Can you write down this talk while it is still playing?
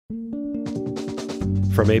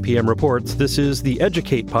From APM Reports, this is the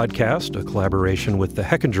Educate podcast, a collaboration with the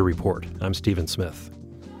Hechinger Report. I'm Stephen Smith.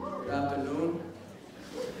 Good afternoon.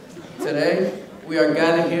 Today, we are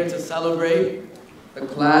gathered here to celebrate the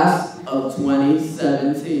class of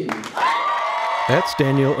 2017. That's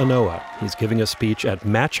Daniel Anoa. He's giving a speech at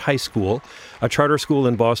Match High School, a charter school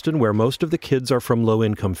in Boston where most of the kids are from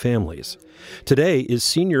low-income families. Today is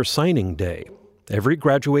senior signing day. Every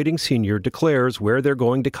graduating senior declares where they're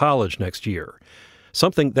going to college next year,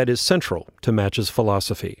 something that is central to Match's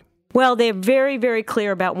philosophy. Well, they're very, very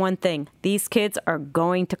clear about one thing. These kids are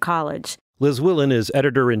going to college. Liz Willen is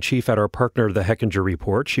editor-in-chief at our partner, the Hechinger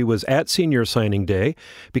Report. She was at senior signing day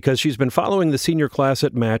because she's been following the senior class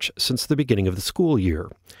at Match since the beginning of the school year.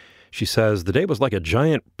 She says the day was like a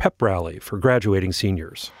giant pep rally for graduating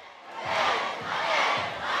seniors.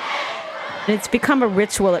 It's become a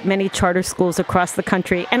ritual at many charter schools across the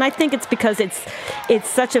country, and I think it's because it's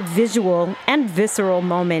such a visual and visceral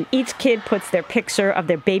moment. Each kid puts their picture of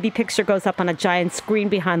their baby picture goes up on a giant screen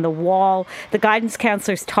behind the wall. The guidance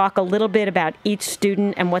counselors talk a little bit about each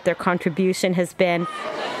student and what their contribution has been.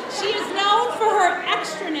 She is known for her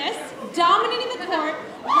extraness, dominating the court,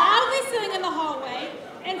 loudly singing in the hallway,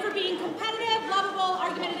 and for being competitive, lovable,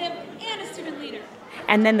 argumentative, and a student leader.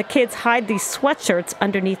 And then the kids hide these sweatshirts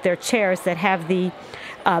underneath their chairs that have the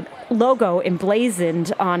logo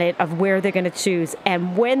emblazoned on it of where they're going to choose.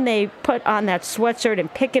 And when they put on that sweatshirt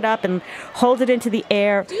and pick it up and hold it into the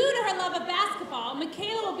air. Due to her love of basketball,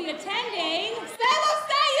 Michaela will be attending Salem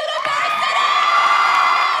State University!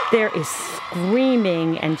 There is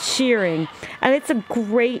screaming and cheering, and it's a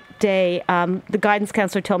great day. The guidance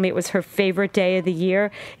counselor told me it was her favorite day of the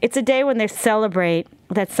year. It's a day when they celebrate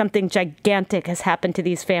that something gigantic has happened to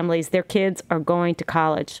these families. Their kids are going to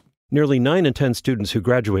college. Nearly 9 in 10 students who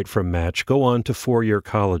graduate from Match go on to four-year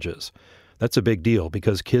colleges. That's a big deal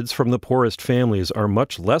because kids from the poorest families are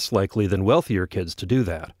much less likely than wealthier kids to do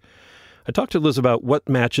that. I talked to Liz about what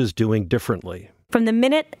Match is doing differently. From the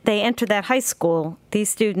minute they enter that high school, these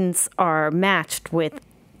students are matched with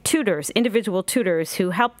tutors, individual tutors who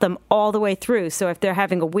help them all the way through. So if they're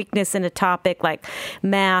having a weakness in a topic like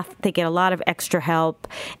math, they get a lot of extra help.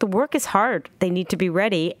 The work is hard. They need to be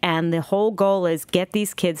ready, and the whole goal is get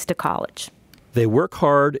these kids to college. They work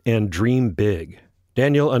hard and dream big.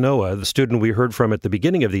 Daniel Anoa, the student we heard from at the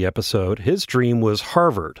beginning of the episode, his dream was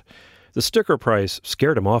Harvard. The sticker price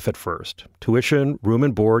scared him off at first. Tuition, room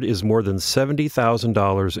and board is more than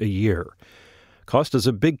 $70,000 a year. Cost is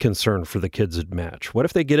a big concern for the kids at Match. What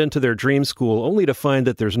if they get into their dream school only to find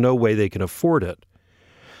that there's no way they can afford it?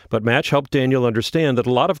 But Match helped Daniel understand that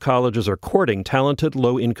a lot of colleges are courting talented,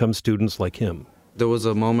 low-income students like him. There was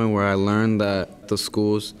a moment where I learned that the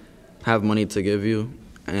schools have money to give you,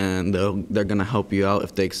 and they're going to help you out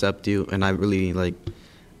if they accept you. And I really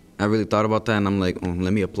thought about that, and I'm like,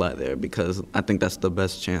 let me apply there because I think that's the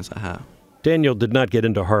best chance I have. Daniel did not get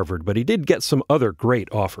into Harvard, but he did get some other great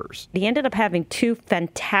offers. He ended up having two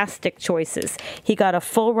fantastic choices. He got a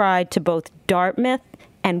full ride to both Dartmouth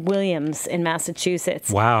and Williams in Massachusetts.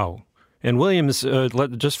 Wow. And Williams,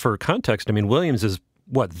 just for context, Williams is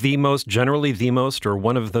generally the most, or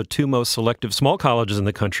one of the two most selective small colleges in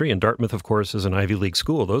the country. And Dartmouth, of course, is an Ivy League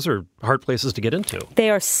school. Those are hard places to get into. They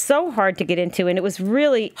are so hard to get into. And it was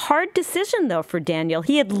really hard decision, though, for Daniel.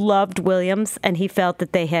 He had loved Williams, and he felt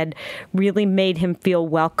that they had really made him feel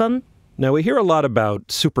welcome. Now, we hear a lot about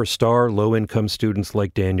superstar low-income students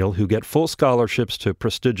like Daniel who get full scholarships to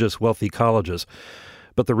prestigious, wealthy colleges.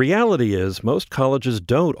 But the reality is most colleges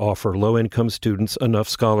don't offer low-income students enough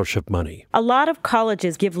scholarship money. A lot of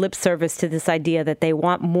colleges give lip service to this idea that they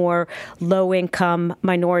want more low-income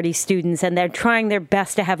minority students, and they're trying their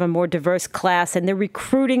best to have a more diverse class, and they're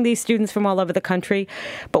recruiting these students from all over the country.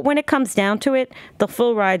 But when it comes down to it, the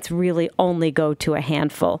full rides really only go to a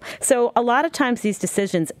handful. So a lot of times these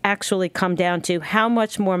decisions actually come down to how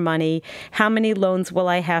much more money, how many loans will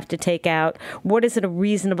I have to take out, what is it a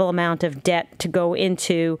reasonable amount of debt to go into,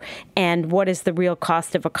 and what is the real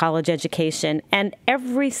cost of a college education. And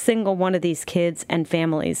every single one of these kids and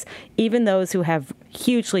families, even those who have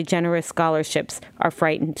hugely generous scholarships, are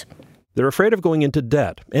frightened. They're afraid of going into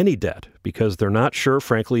debt, any debt, because they're not sure,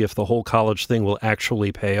 frankly, if the whole college thing will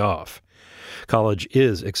actually pay off. College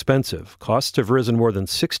is expensive. Costs have risen more than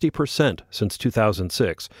 60% since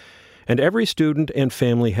 2006. And every student and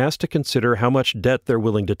family has to consider how much debt they're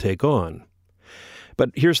willing to take on.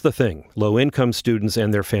 But here's the thing. Low-income students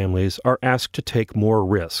and their families are asked to take more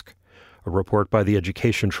risk. A report by the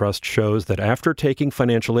Education Trust shows that after taking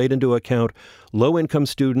financial aid into account, low-income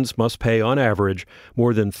students must pay, on average,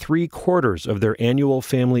 more than 3/4 of their annual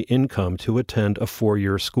family income to attend a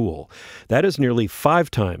 4-year school. That is nearly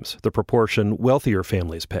 5 times the proportion wealthier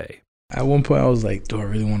families pay. At one point, I was like, do I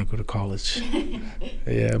really want to go to college?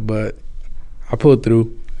 Yeah, but I pulled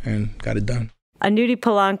through and got it done. Anudi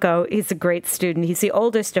Polanco, he's a great student. He's the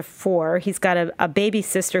oldest of 4. He's got a baby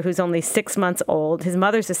sister who's only 6 months old. His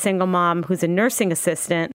mother's a single mom who's a nursing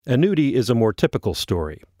assistant. Anudi is a more typical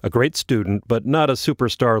story. A great student, but not a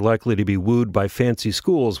superstar likely to be wooed by fancy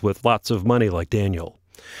schools with lots of money like Daniel.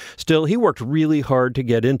 Still, he worked really hard to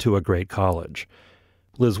get into a great college.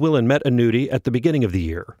 Liz Willen met Anudi at the beginning of the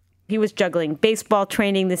year. He was juggling baseball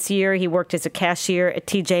training this year. He worked as a cashier at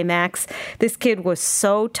TJ Maxx. This kid was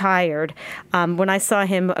so tired. When I saw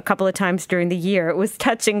him a couple of times during the year, it was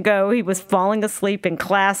touch and go. He was falling asleep in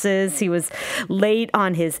classes. He was late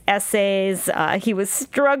on his essays. He was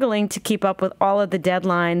struggling to keep up with all of the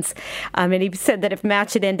deadlines. And he said that if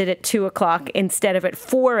match had ended at 2 o'clock instead of at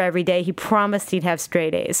 4 every day, he promised he'd have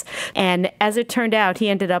straight A's. And as it turned out, he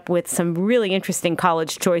ended up with some really interesting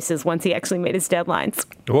college choices once he actually made his deadlines.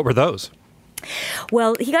 What were those?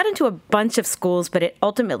 Well, he got into a bunch of schools, but it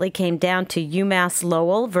ultimately came down to UMass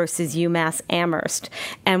Lowell versus UMass Amherst.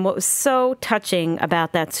 And what was so touching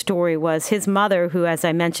about that story was his mother, who, as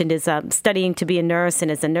I mentioned, is studying to be a nurse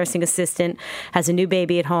and is a nursing assistant, has a new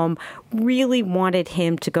baby at home, really wanted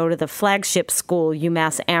him to go to the flagship school,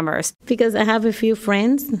 UMass Amherst. Because I have a few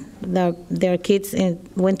friends, their kids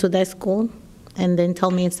went to that school and then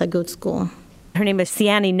told me it's a good school. Her name is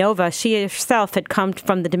Ciani Nova. She herself had come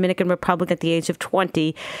from the Dominican Republic at the age of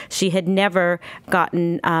 20. She had never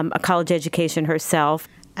gotten a college education herself.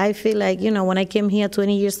 I feel like, when I came here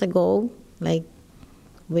 20 years ago, like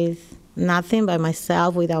with nothing by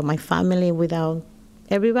myself, without my family, without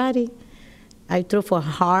everybody, I threw for a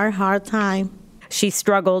hard time. She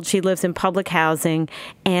struggled. She lives in public housing,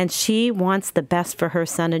 and she wants the best for her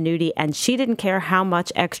son, Anudi, and she didn't care how much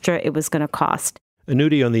extra it was going to cost.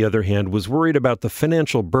 Anudi, on the other hand, was worried about the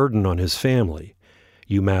financial burden on his family.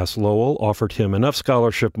 UMass Lowell offered him enough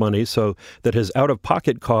scholarship money so that his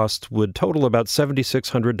out-of-pocket costs would total about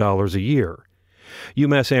 $7,600 a year.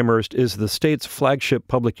 UMass Amherst is the state's flagship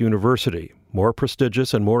public university, more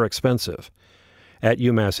prestigious and more expensive. At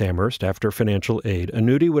UMass Amherst, after financial aid,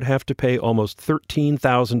 Anudi would have to pay almost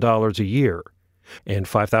 $13,000 a year. And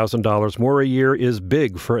 $5,000 more a year is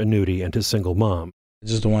big for Anudi and his single mom. I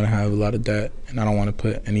just don't want to have a lot of debt, and I don't want to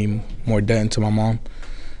put any more debt into my mom.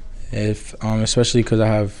 Especially because I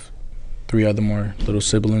have 3 other more little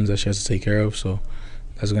siblings that she has to take care of, so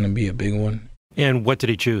that's going to be a big one. And what did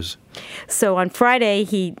he choose? So on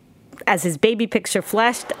Friday, as his baby picture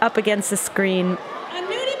flashed up against the screen,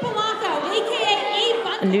 Anudi Polanco,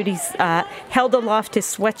 a.k.a. Anudi held aloft his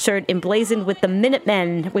sweatshirt emblazoned with the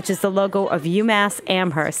Minutemen, which is the logo of UMass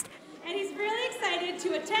Amherst. And he's really excited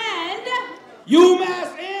to attend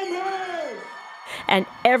UMass Amherst! And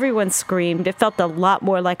everyone screamed. It felt a lot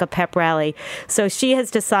more like a pep rally. So she has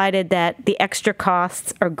decided that the extra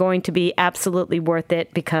costs are going to be absolutely worth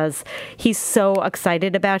it because he's so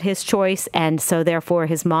excited about his choice, and so therefore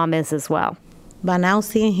his mom is as well. But now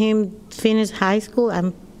seeing him finish high school,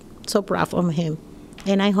 I'm so proud of him.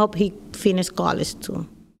 And I hope he finishes college too.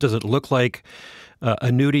 Does it look like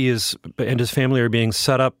Anudi and his family are being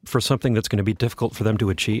set up for something that's going to be difficult for them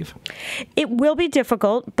to achieve? It will be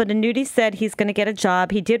difficult, but Anudi said he's going to get a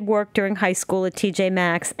job. He did work during high school at TJ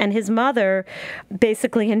Maxx, and his mother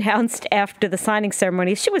basically announced after the signing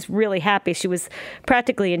ceremony, she was really happy. She was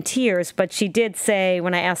practically in tears, but she did say,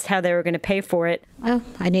 when I asked how they were going to pay for it, Well,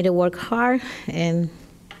 I need to work hard and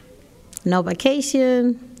no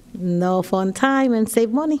vacation, no fun time, and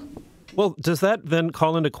save money. Well, does that then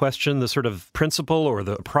call into question the sort of principle or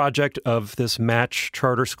the project of this match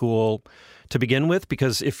charter school to begin with?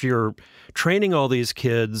 Because if you're training all these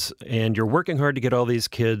kids and you're working hard to get all these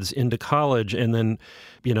kids into college and then,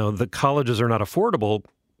 the colleges are not affordable,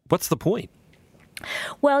 what's the point?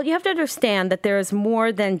 Well, you have to understand that there is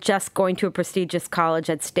more than just going to a prestigious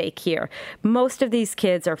college at stake here. Most of these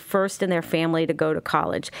kids are first in their family to go to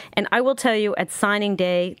college. And I will tell you, at signing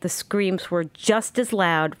day, the screams were just as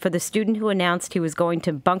loud for the student who announced he was going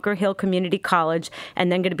to Bunker Hill Community College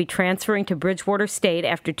and then going to be transferring to Bridgewater State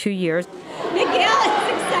after 2 years. Miguel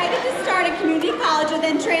is excited to start at community college and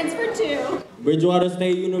then transfer to Bridgewater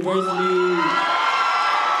State University.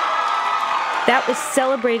 That was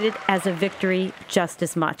celebrated as a victory just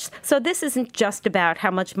as much. So this isn't just about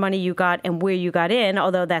how much money you got and where you got in,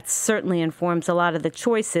 although that certainly informs a lot of the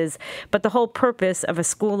choices. But the whole purpose of a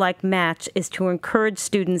school like Match is to encourage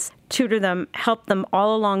students tutor them, help them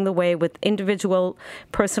all along the way with individual,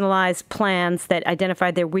 personalized plans that identify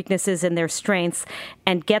their weaknesses and their strengths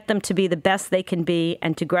and get them to be the best they can be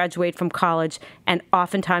and to graduate from college. And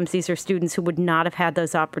oftentimes these are students who would not have had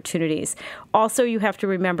those opportunities. Also, you have to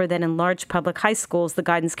remember that in large public high schools, the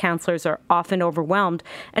guidance counselors are often overwhelmed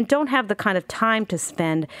and don't have the kind of time to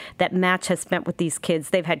spend that Match has spent with these kids.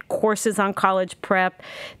 They've had courses on college prep.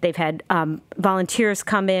 They've had volunteers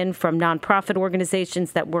come in from nonprofit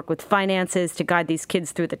organizations that work with finances to guide these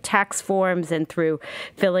kids through the tax forms and through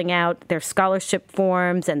filling out their scholarship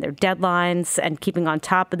forms and their deadlines and keeping on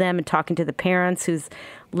top of them and talking to the parents whose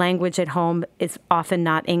language at home is often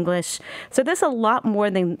not English. So there's a lot more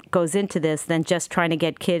that goes into this than just trying to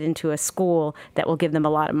get kid into a school that will give them a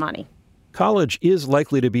lot of money. College is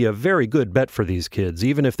likely to be a very good bet for these kids,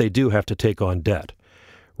 even if they do have to take on debt.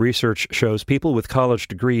 Research shows people with college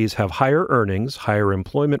degrees have higher earnings, higher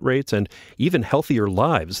employment rates, and even healthier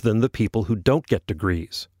lives than the people who don't get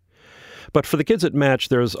degrees. But for the kids at Match,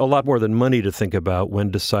 there's a lot more than money to think about when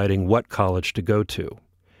deciding what college to go to.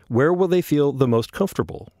 Where will they feel the most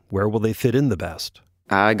comfortable? Where will they fit in the best?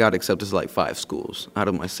 I got accepted to like 5 schools out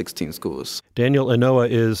of my 16 schools. Daniel Anoa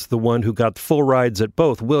is the one who got full rides at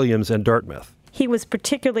both Williams and Dartmouth. He was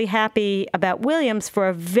particularly happy about Williams for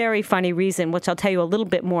a very funny reason, which I'll tell you a little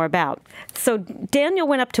bit more about. So Daniel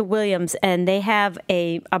went up to Williams, and they have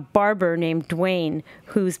a barber named Dwayne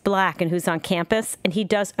who's black and who's on campus, and he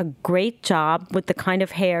does a great job with the kind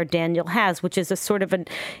of hair Daniel has, which is a sort of an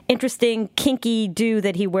interesting, kinky do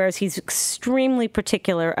that he wears. He's extremely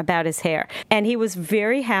particular about his hair. And he was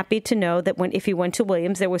very happy to know that if he went to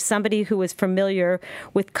Williams, there was somebody who was familiar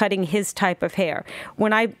with cutting his type of hair.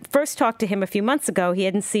 When I first talked to him a few months ago, he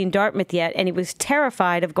hadn't seen Dartmouth yet, and he was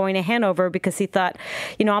terrified of going to Hanover because he thought,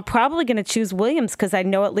 I'm probably going to choose Williams because I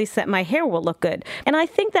know at least that my hair will look good. And I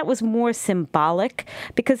think that was more symbolic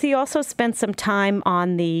because he also spent some time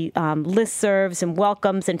on the listservs and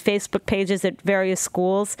welcomes and Facebook pages at various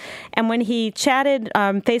schools. And when he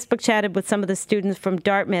Facebook chatted with some of the students from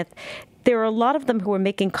Dartmouth, there were a lot of them who were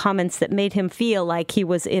making comments that made him feel like he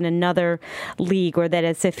was in another league, or that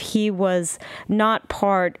as if he was not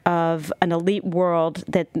part of an elite world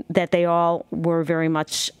that they all were very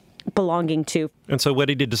much belonging to. And so what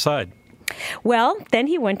did he decide? Well, then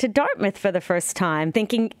he went to Dartmouth for the first time,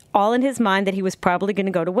 thinking all in his mind that he was probably going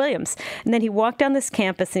to go to Williams. And then he walked down this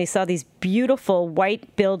campus and he saw these beautiful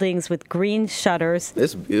white buildings with green shutters.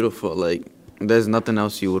 It's beautiful. There's nothing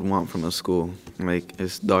else you would want from a school.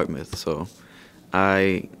 It's Dartmouth. So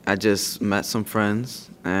I just met some friends,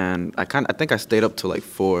 and I think I stayed up till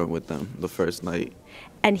 4 with them the first night.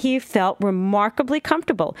 And he felt remarkably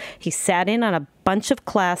comfortable. He sat in on a bunch of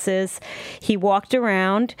classes. He walked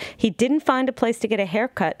around. He didn't find a place to get a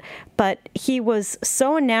haircut, but he was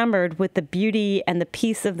so enamored with the beauty and the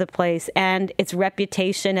peace of the place and its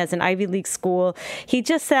reputation as an Ivy League school. He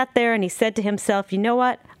just sat there and he said to himself, you know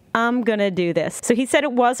what? I'm going to do this. So he said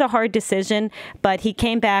it was a hard decision, but he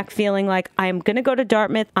came back feeling like, I'm going to go to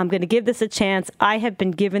Dartmouth. I'm going to give this a chance. I have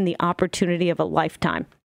been given the opportunity of a lifetime.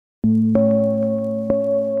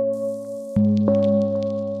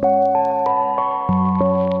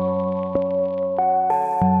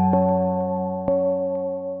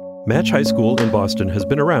 Match High School in Boston has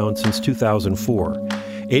been around since 2004.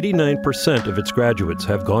 89% of its graduates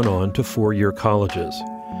have gone on to 4-year colleges.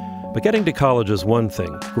 But getting to college is one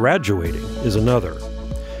thing, graduating is another.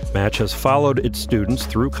 Match has followed its students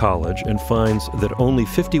through college and finds that only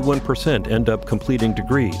 51% end up completing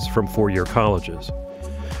degrees from 4-year colleges.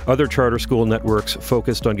 Other charter school networks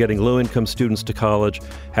focused on getting low-income students to college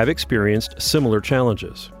have experienced similar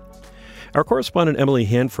challenges. Our correspondent Emily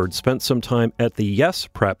Hanford spent some time at the Yes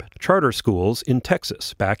Prep charter schools in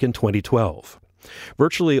Texas back in 2012.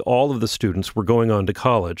 Virtually all of the students were going on to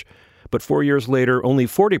college, but 4 years later, only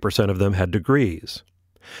 40% of them had degrees.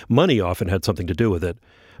 Money often had something to do with it,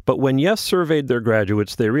 but when Yes surveyed their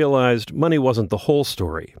graduates, they realized money wasn't the whole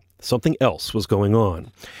story. Something else was going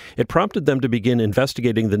on. It prompted them to begin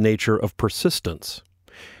investigating the nature of persistence.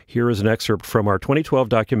 Here is an excerpt from our 2012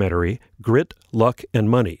 documentary, Grit, Luck, and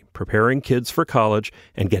Money, Preparing Kids for College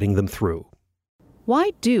and Getting Them Through.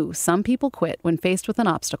 Why do some people quit when faced with an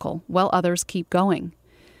obstacle while others keep going?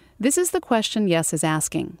 This is the question Yes is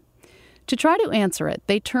asking. To try to answer it,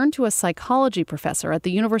 they turned to a psychology professor at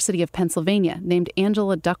the University of Pennsylvania named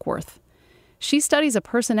Angela Duckworth. She studies a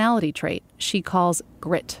personality trait she calls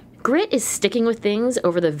grit. Grit is sticking with things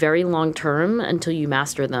over the very long term until you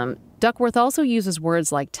master them. Duckworth also uses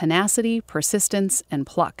words like tenacity, persistence, and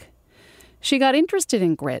pluck. She got interested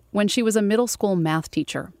in grit when she was a middle school math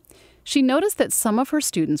teacher. She noticed that some of her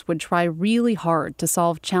students would try really hard to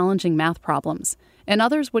solve challenging math problems, and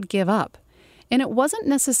others would give up. And it wasn't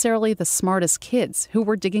necessarily the smartest kids who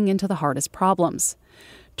were digging into the hardest problems.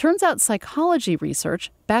 Turns out psychology research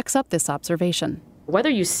backs up this observation. Whether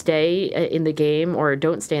you stay in the game or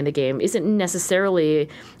don't stay in the game isn't necessarily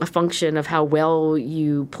a function of how well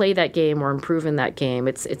you play that game or improve in that game.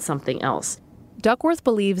 It's something else. Duckworth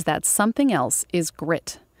believes that something else is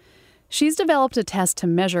grit. She's developed a test to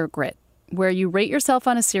measure grit, where you rate yourself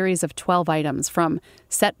on a series of 12 items, from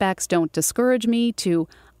setbacks don't discourage me to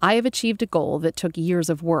I have achieved a goal that took years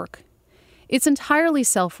of work. It's entirely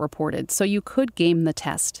self-reported, so you could game the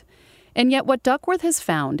test. And yet what Duckworth has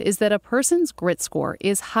found is that a person's grit score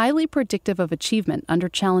is highly predictive of achievement under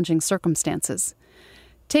challenging circumstances.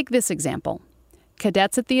 Take this example.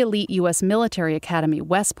 Cadets at the elite U.S. military academy,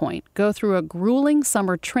 West Point, go through a grueling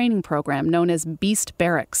summer training program known as Beast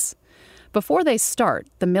Barracks. Before they start,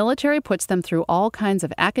 the military puts them through all kinds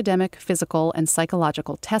of academic, physical, and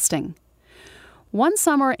psychological testing. One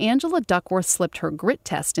summer, Angela Duckworth slipped her grit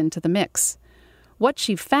test into the mix. What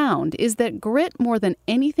she found is that grit, more than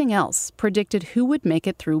anything else, predicted who would make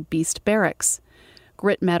it through Beast Barracks.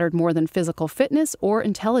 Grit mattered more than physical fitness or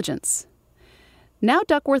intelligence. Now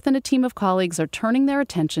Duckworth and a team of colleagues are turning their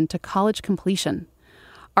attention to college completion.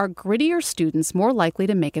 Are grittier students more likely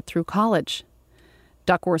to make it through college?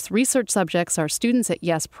 Duckworth's research subjects are students at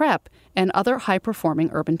Yes Prep and other high-performing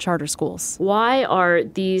urban charter schools. Why are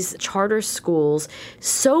these charter schools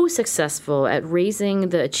so successful at raising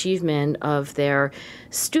the achievement of their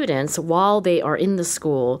students while they are in the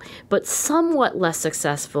school, but somewhat less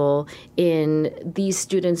successful in these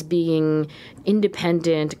students being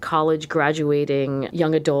independent, college graduating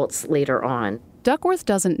young adults later on? Duckworth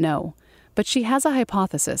doesn't know, but she has a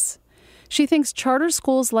hypothesis. She thinks charter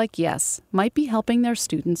schools like Yes might be helping their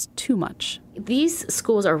students too much. These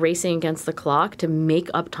schools are racing against the clock to make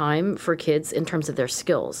up time for kids in terms of their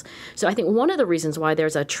skills. So I think one of the reasons why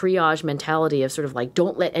there's a triage mentality of sort of like,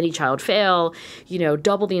 don't let any child fail,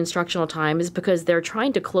 double the instructional time, is because they're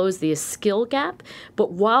trying to close the skill gap.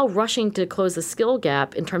 But while rushing to close the skill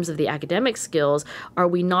gap in terms of the academic skills, are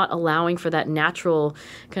we not allowing for that natural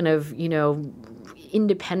kind of,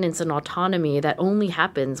 independence and autonomy that only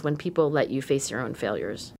happens when people let you face your own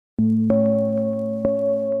failures? In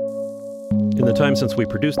the time since we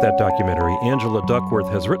produced that documentary, Angela Duckworth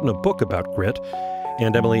has written a book about grit,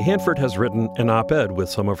 and Emily Hanford has written an op-ed with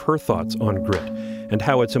some of her thoughts on grit and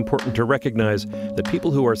how it's important to recognize that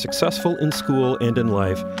people who are successful in school and in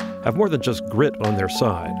life have more than just grit on their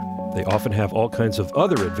side. They often have all kinds of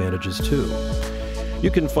other advantages, too. You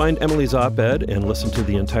can find Emily's op-ed and listen to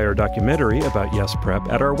the entire documentary about Yes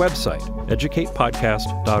Prep at our website,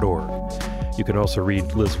 educatepodcast.org. You can also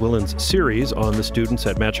read Liz Willen's series on the students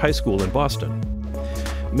at Match High School in Boston.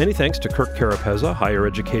 Many thanks to Kirk Carapezza, higher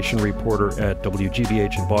education reporter at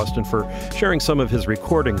WGBH in Boston, for sharing some of his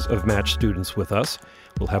recordings of Match students with us.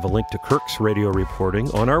 We'll have a link to Kirk's radio reporting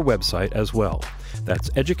on our website as well. That's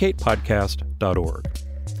educatepodcast.org.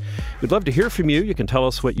 We'd love to hear from you. You can tell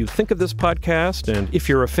us what you think of this podcast, and if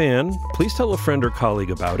you're a fan, please tell a friend or colleague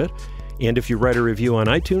about it. And if you write a review on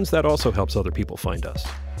iTunes, that also helps other people find us.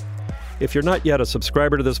 If you're not yet a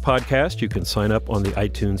subscriber to this podcast, you can sign up on the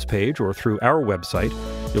iTunes page or through our website.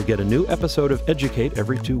 You'll get a new episode of Educate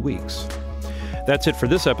every 2 weeks. That's it for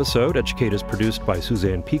this episode. Educate is produced by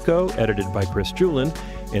Suzanne Pico, edited by Chris Julin,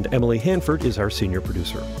 and Emily Hanford is our senior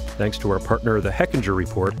producer. Thanks to our partner, The Hechinger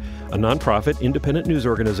Report, a nonprofit independent news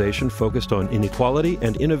organization focused on inequality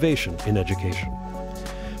and innovation in education.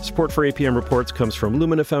 Support for APM Reports comes from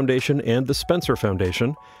Lumina Foundation and the Spencer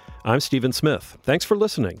Foundation. I'm Stephen Smith. Thanks for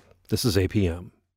listening. This is APM.